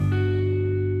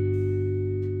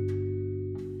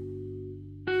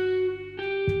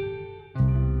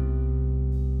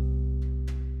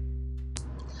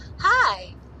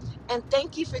And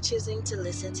thank you for choosing to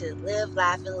listen to Live,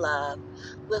 Laugh, and Love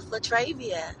with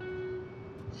LaTravia.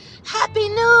 Happy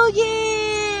New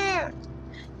Year!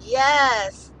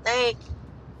 Yes, thank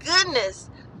goodness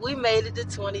we made it to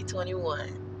 2021.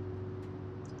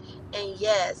 And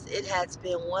yes, it has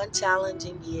been one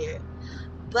challenging year,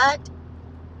 but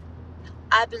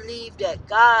I believe that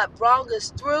God brought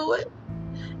us through it,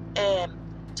 and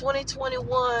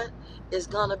 2021 is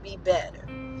going to be better.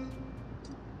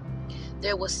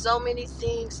 There were so many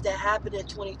things that happened in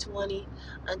 2020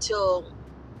 until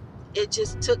it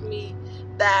just took me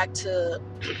back to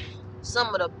some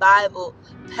of the Bible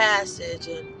passage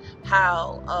and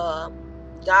how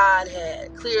God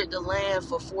had cleared the land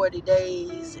for 40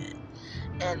 days,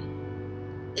 and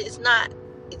it's not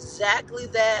exactly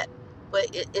that, but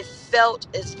it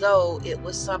felt as though it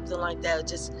was something like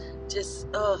that.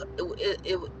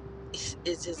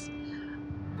 It's just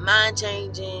mind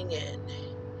changing, and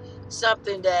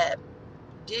something that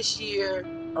this year,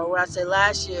 or what I say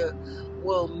last year,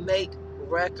 will make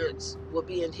records, will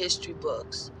be in history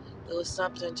books. It was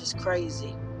something just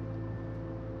crazy.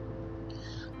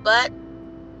 But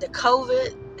the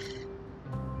COVID,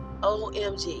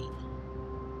 OMG.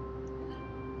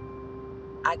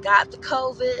 I got the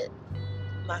COVID,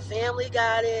 my family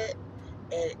got it,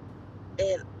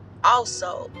 and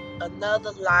also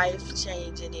another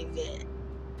life-changing event.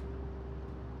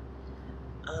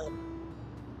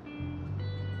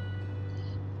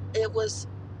 It was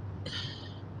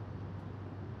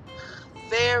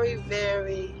very,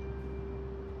 very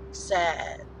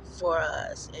sad for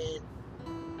us, and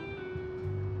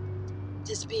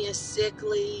just being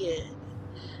sickly, and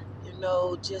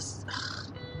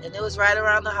and it was right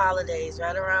around the holidays,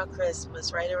 right around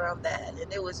Christmas, right around that,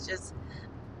 and it was just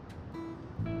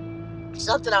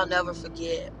something I'll never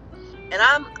forget. And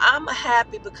I'm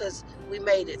happy because we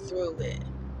made it through it.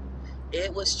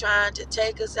 It was trying to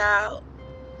take us out,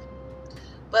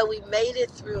 but we made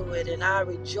it through it, and I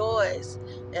rejoice,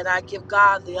 and I give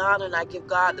God the honor, and I give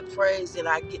God the praise, and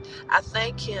I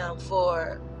thank Him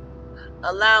for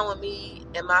allowing me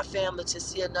and my family to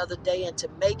see another day and to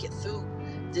make it through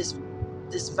this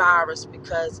virus,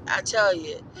 because I tell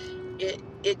you,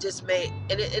 it just made,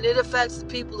 and it affects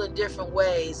people in different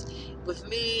ways. With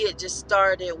me, it just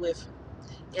started with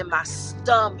in my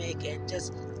stomach, and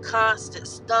just constant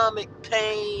stomach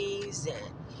pains,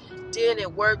 and then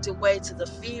it worked its way to the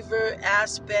fever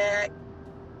aspect,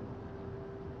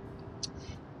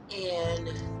 and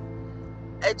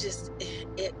and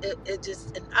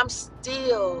I'm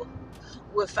still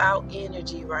without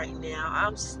energy right now.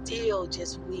 I'm still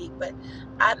just weak, but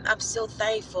I'm so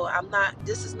thankful.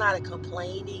 This is not a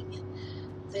complaining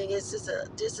thing. This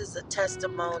is a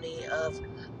testimony of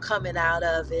coming out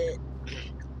of it.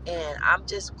 And I'm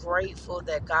just grateful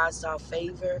that God saw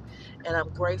favor, and I'm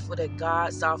grateful that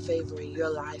God saw favor in your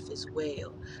life as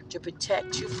well, to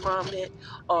protect you from it,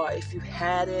 or if you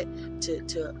had it,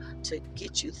 to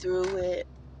get you through it.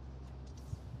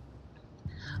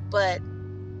 But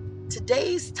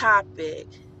today's topic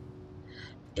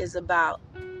is about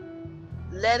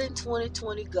letting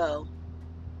 2020 go.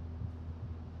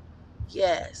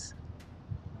 Yes.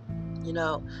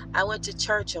 I went to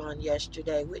church on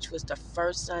yesterday, which was the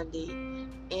first Sunday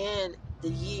in the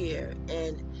year,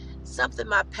 and something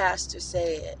my pastor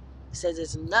said, he says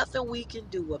there's nothing we can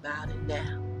do about it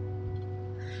now.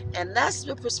 And that's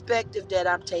the perspective that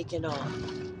I'm taking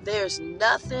on. There's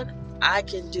nothing I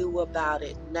can do about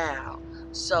it now.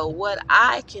 So what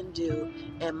I can do,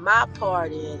 and my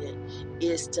part in it,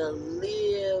 is to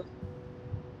live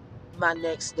my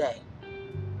next day.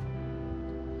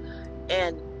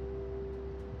 And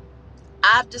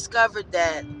I've discovered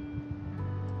that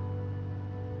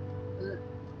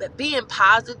being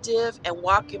positive and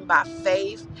walking by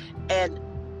faith and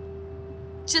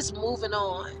just moving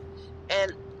on.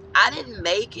 And I didn't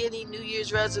make any New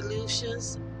Year's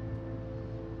resolutions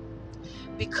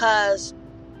because,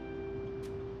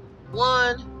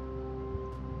 one,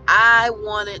 I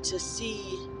wanted to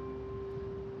see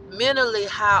mentally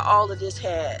how all of this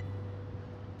had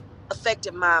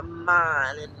affected my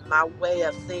mind and my way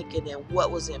of thinking and what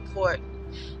was important.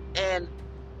 And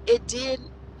it did.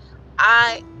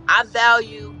 I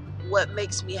value what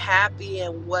makes me happy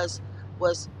and was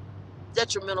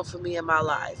detrimental for me in my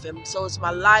life. And so it's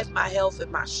my life, my health, and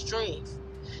my strength.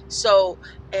 So,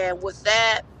 and with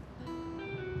that,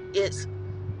 it's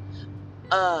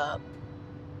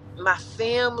my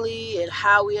family and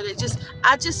how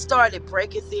I just started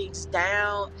breaking things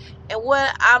down. And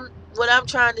what I'm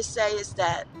trying to say is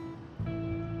that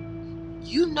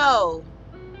you know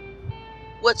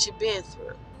what you've been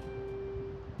through,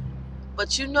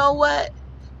 but you know what?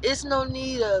 It's no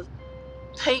need of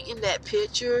painting that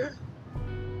picture,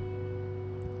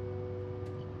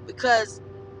 because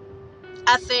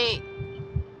I think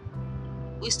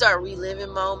we start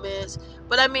reliving moments.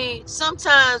 But I mean,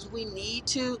 sometimes we need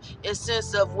to, in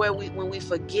sense of when we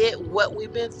forget what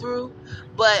we've been through.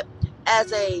 But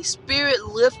as a spirit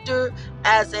lifter,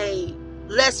 as a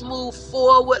let's move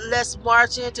forward, let's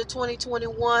march into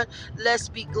 2021, let's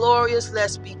be glorious,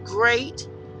 let's be great.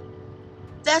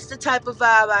 That's the type of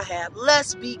vibe I have.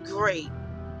 Let's be great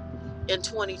in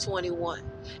 2021.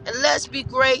 And let's be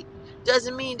great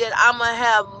doesn't mean that I'm going to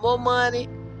have more money.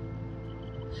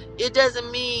 It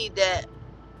doesn't mean that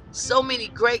so many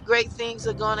great things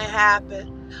are going to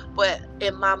happen. But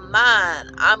in my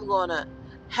mind, I'm going to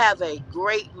have a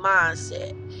great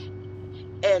mindset.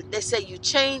 And they say you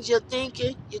change your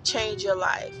thinking, you change your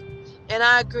life. And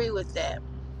I agree with that.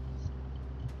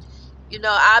 You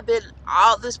know,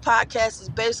 all this podcast has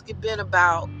basically been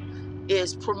about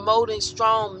is promoting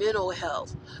strong mental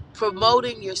health,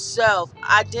 promoting yourself,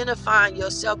 identifying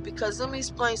yourself. Because let me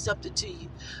explain something to you.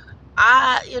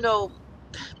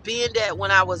 Being that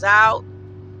when I was out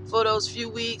for those few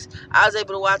weeks, I was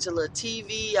able to watch a little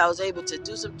TV, I was able to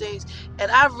do some things, and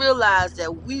I realized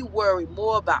that we worry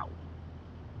more about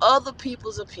other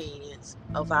people's opinions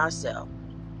of ourselves.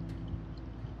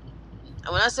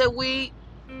 And when I say we,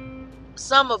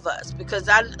 some of us, because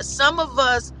some of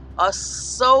us are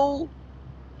so,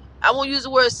 I won't use the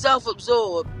word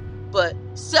self-absorbed, but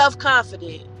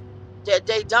self-confident that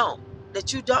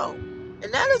you don't.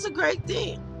 And that is a great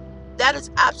thing. That is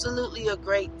absolutely a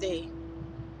great thing.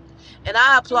 And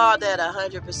I applaud that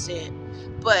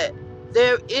 100%. But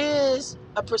there is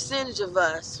a percentage of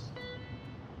us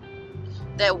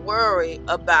that worry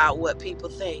about what people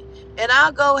think. And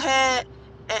I'll go ahead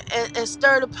and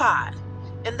stir the pot.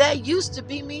 And that used to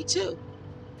be me too.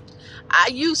 I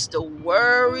used to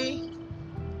worry.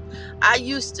 I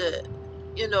used to,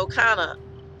 kind of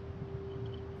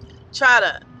try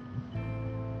to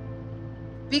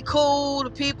be cool to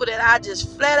people that I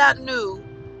just flat out knew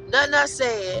nothing I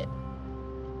said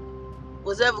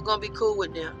was ever going to be cool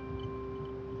with them.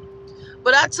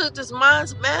 But I took this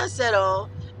mindset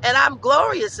on, and I'm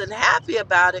glorious and happy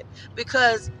about it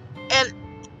because, and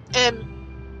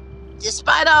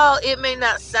despite all, it may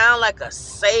not sound like a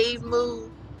save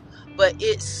move, but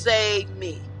it saved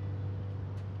me.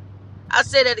 I'll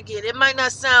say that again. It might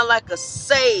not sound like a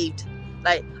saved,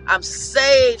 like I'm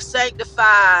saved,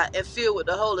 sanctified, and filled with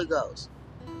the Holy Ghost.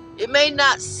 It may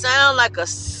not sound like a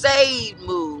saved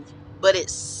move, but it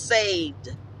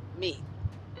saved me.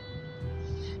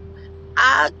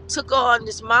 I took on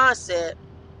this mindset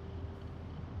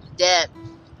that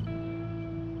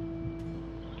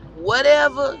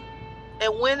whatever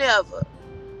and whenever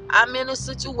I'm in a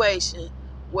situation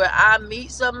where I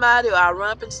meet somebody or I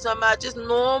run up into somebody, just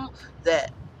normal,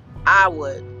 that I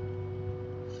would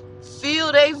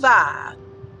feel their vibe.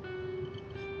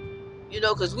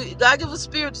 Because God give us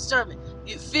spirit discernment.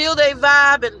 You feel their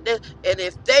vibe, and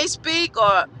if they speak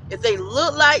or if they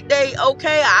look like they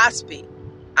okay, I speak.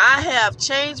 I have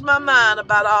changed my mind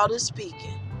about all this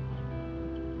speaking.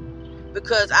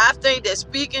 Because I think that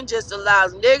speaking just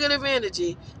allows negative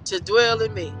energy to dwell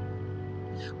in me.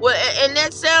 Well, and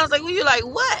that sounds like, well, you're like,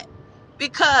 what?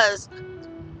 Because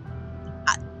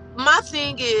my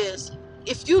thing is,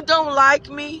 if you don't like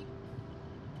me,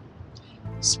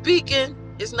 speaking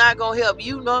is not going to help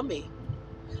you nor me.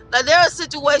 Now, there are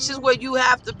situations where you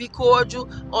have to be cordial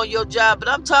on your job, but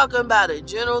I'm talking about a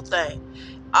general thing.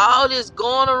 All this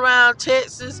going around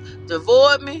Texas to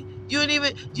avoid me, you ain't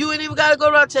even got to go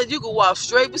around Texas. You can walk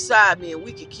straight beside me and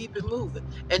we can keep it moving.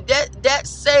 And that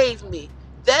saved me.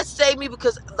 That saved me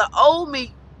because the old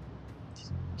me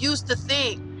used to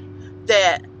think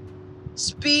that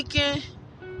speaking,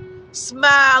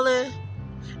 smiling,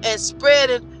 and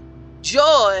spreading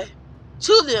joy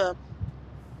to them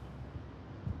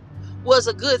was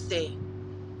a good thing.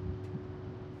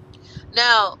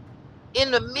 Now,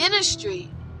 in the ministry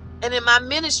and in my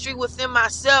ministry within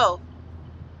myself,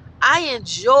 I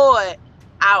enjoy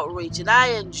outreach and I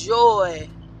enjoy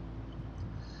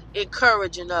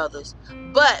encouraging others.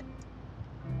 But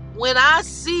when I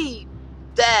see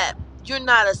that you're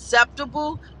not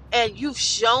acceptable and you've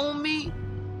shown me,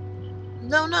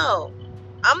 no,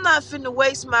 I'm not finna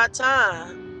waste my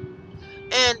time.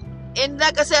 And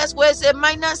like I said, that's where it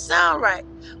might not sound right,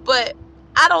 but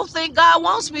I don't think God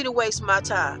wants me to waste my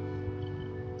time.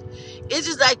 It's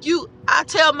just like I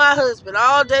tell my husband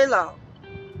all day long,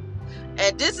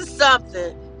 and this is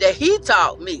something that he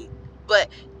taught me, but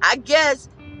I guess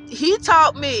he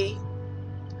taught me,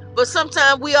 but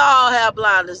sometimes we all have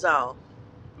blinders on.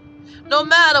 No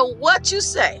matter what you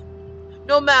say,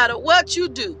 No matter what you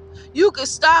do, you can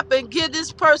stop and give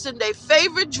this person their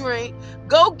favorite drink,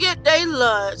 go get their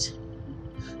lunch,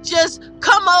 just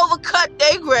come over, cut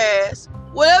their grass,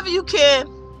 whatever you can.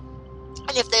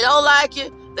 And if they don't like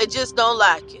it, they just don't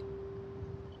like it.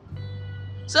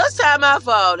 So it's time out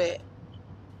for all that.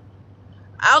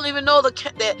 I don't even know the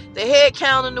head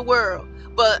count in the world.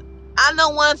 But I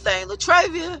know one thing.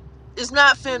 Latravia is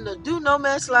not finna do no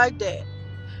mess like that.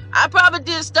 I probably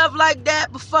did stuff like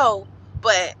that before,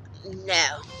 but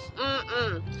no.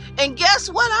 And guess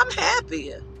what? I'm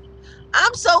happier.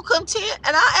 I'm so content.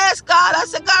 And I asked God, I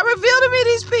said, God, reveal to me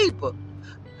these people.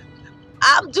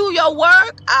 I'll do your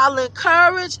work. I'll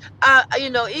encourage.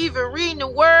 Even reading the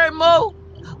word more.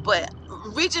 But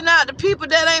reaching out to people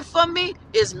that ain't for me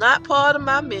is not part of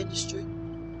my ministry.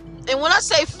 And when I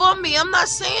say for me, I'm not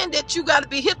saying that you got to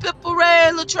be hip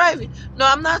hooray, Latravia. No,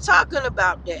 I'm not talking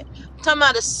about that. I'm talking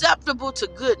about acceptable to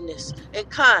goodness and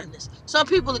kindness. Some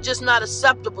people are just not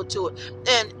acceptable to it.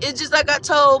 And it's just like I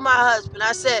told my husband.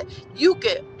 I said, you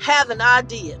can have an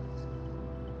idea.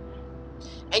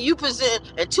 And you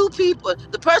present, and two people,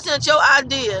 the person at your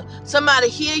idea, somebody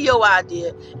hear your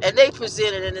idea, and they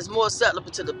present it, and it's more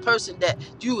acceptable to the person that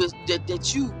you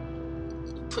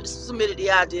submitted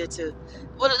the idea to.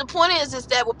 Well, the point is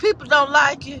that when people don't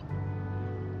like it,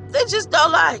 they just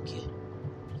don't like it.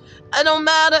 It don't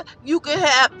matter. You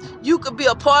could be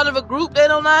a part of a group they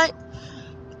don't like.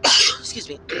 Excuse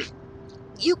me.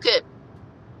 You could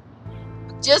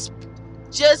just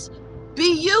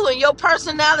be you and your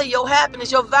personality, your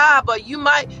happiness, your vibe, or you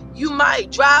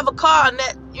might drive a car and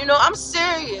that, I'm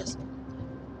serious.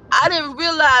 I didn't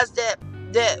realize that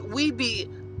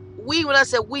when I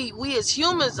said we as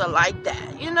humans are like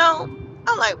that,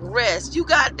 I'm like, rest. You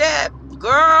got that?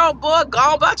 Girl, boy,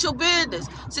 go about your business.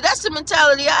 See, that's the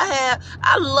mentality I have.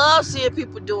 I love seeing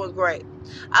people doing great.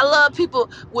 I love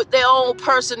people with their own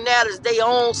personalities, their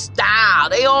own style,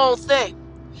 their own thing.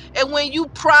 And when you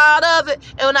proud of it,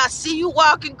 and when I see you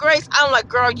walking grace, I'm like,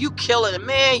 girl, you killing it,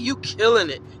 man. You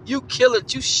killing it. You kill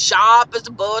it. You sharp as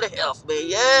the board of health, man.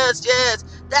 Yes.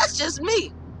 That's just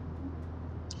me.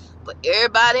 But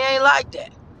everybody ain't like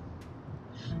that.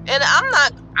 And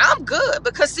I'm good.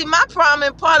 Because see, my problem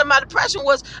and part of my depression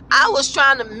was I was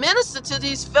trying to minister to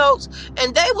these folks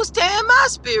and they was tearing my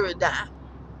spirit down.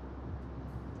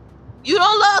 You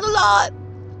don't love the Lord?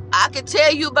 I can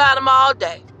tell you about him all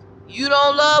day. You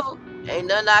don't love him? Ain't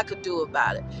nothing I could do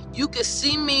about it. You can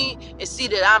see me and see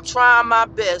that I'm trying my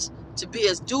best to be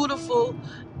as dutiful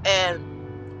and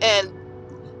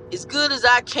as good as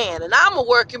I can. And I'm a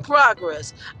work in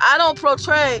progress. I don't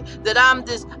portray that I'm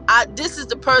this. This is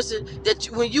the person that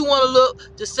when you want to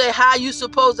look to say how you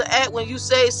supposed to act when you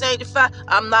say sanctified,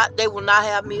 I'm not. They will not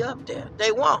have me up there.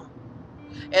 They won't.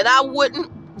 And I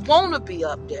wouldn't want to be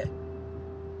up there.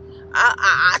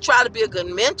 I try to be a good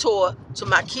mentor to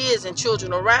my kids and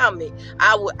children around me.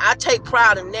 I take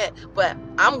pride in that. But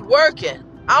I'm working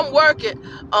on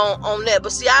that.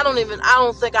 But see, I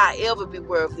don't think I ever be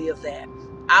worthy of that.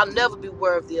 I'll never be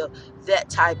worthy of that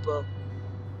type of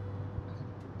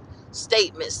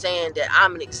statement saying that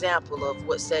I'm an example of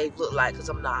what saved look like, because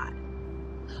I'm not.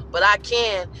 But I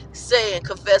can say and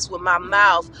confess with my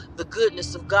mouth the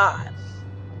goodness of God.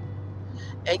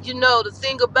 And the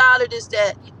thing about it is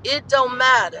that it don't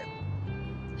matter.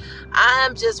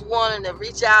 I'm just wanting to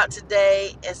reach out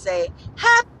today and say,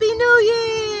 Happy New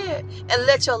Year! And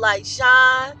let your light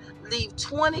shine. Leave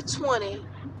 2020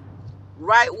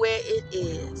 right where it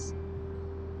is.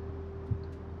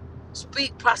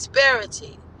 Speak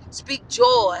prosperity. Speak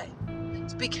joy.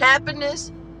 Speak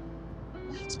happiness.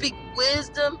 Speak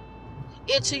wisdom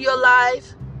into your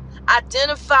life.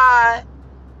 Identify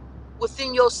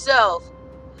within yourself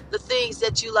the things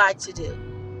that you like to do.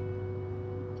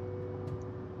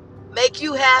 Make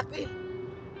you happy.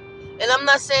 And I'm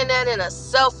not saying that in a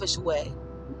selfish way.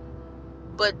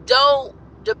 But don't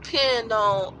depend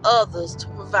on others to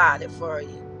provide it for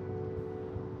you.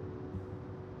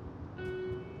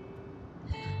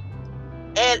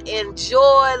 And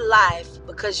enjoy life.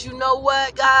 Because you know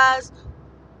what, guys?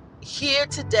 Here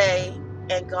today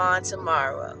and gone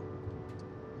tomorrow.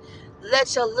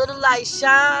 Let your little light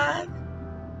shine.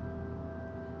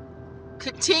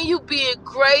 Continue being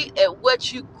great at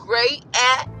what you're great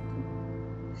at.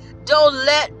 Don't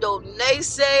let no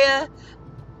naysayer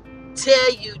tear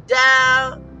you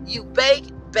down. You bake.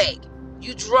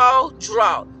 You draw.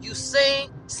 You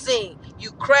sing.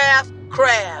 You craft.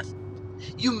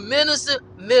 You minister.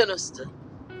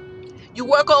 You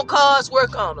work on cars,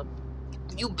 work on them.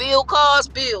 You build cars,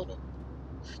 build them.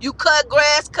 You cut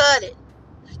grass, cut it.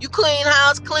 You clean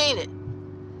house, clean it.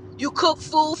 You cook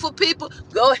food for people,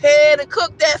 go ahead and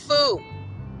cook that food.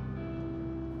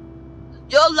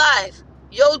 your life,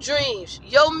 your dreams,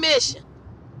 your mission.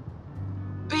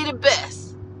 Be the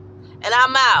best. And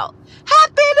I'm out.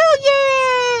 Happy New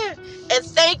Year! And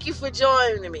thank you for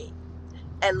joining me.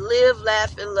 And live,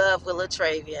 laugh, and love with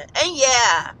LaTravia. And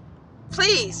yeah,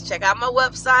 please check out my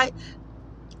website.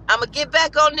 I'm going to get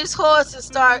back on this horse and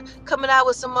start coming out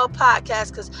with some more podcasts,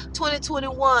 because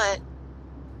 2021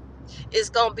 is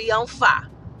going to be on fire.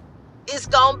 It's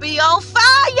going to be on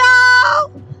fire,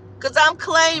 y'all, because I'm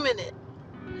claiming it.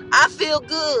 I feel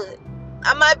good.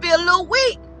 I might be a little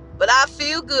weak, but I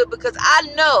feel good because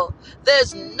I know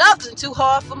there's nothing too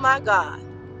hard for my God.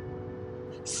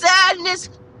 Sadness,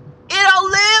 it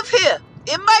don't live here.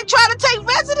 It might try to take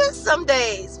residence some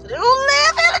days, but it don't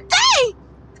live here today.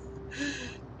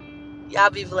 Y'all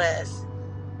be blessed.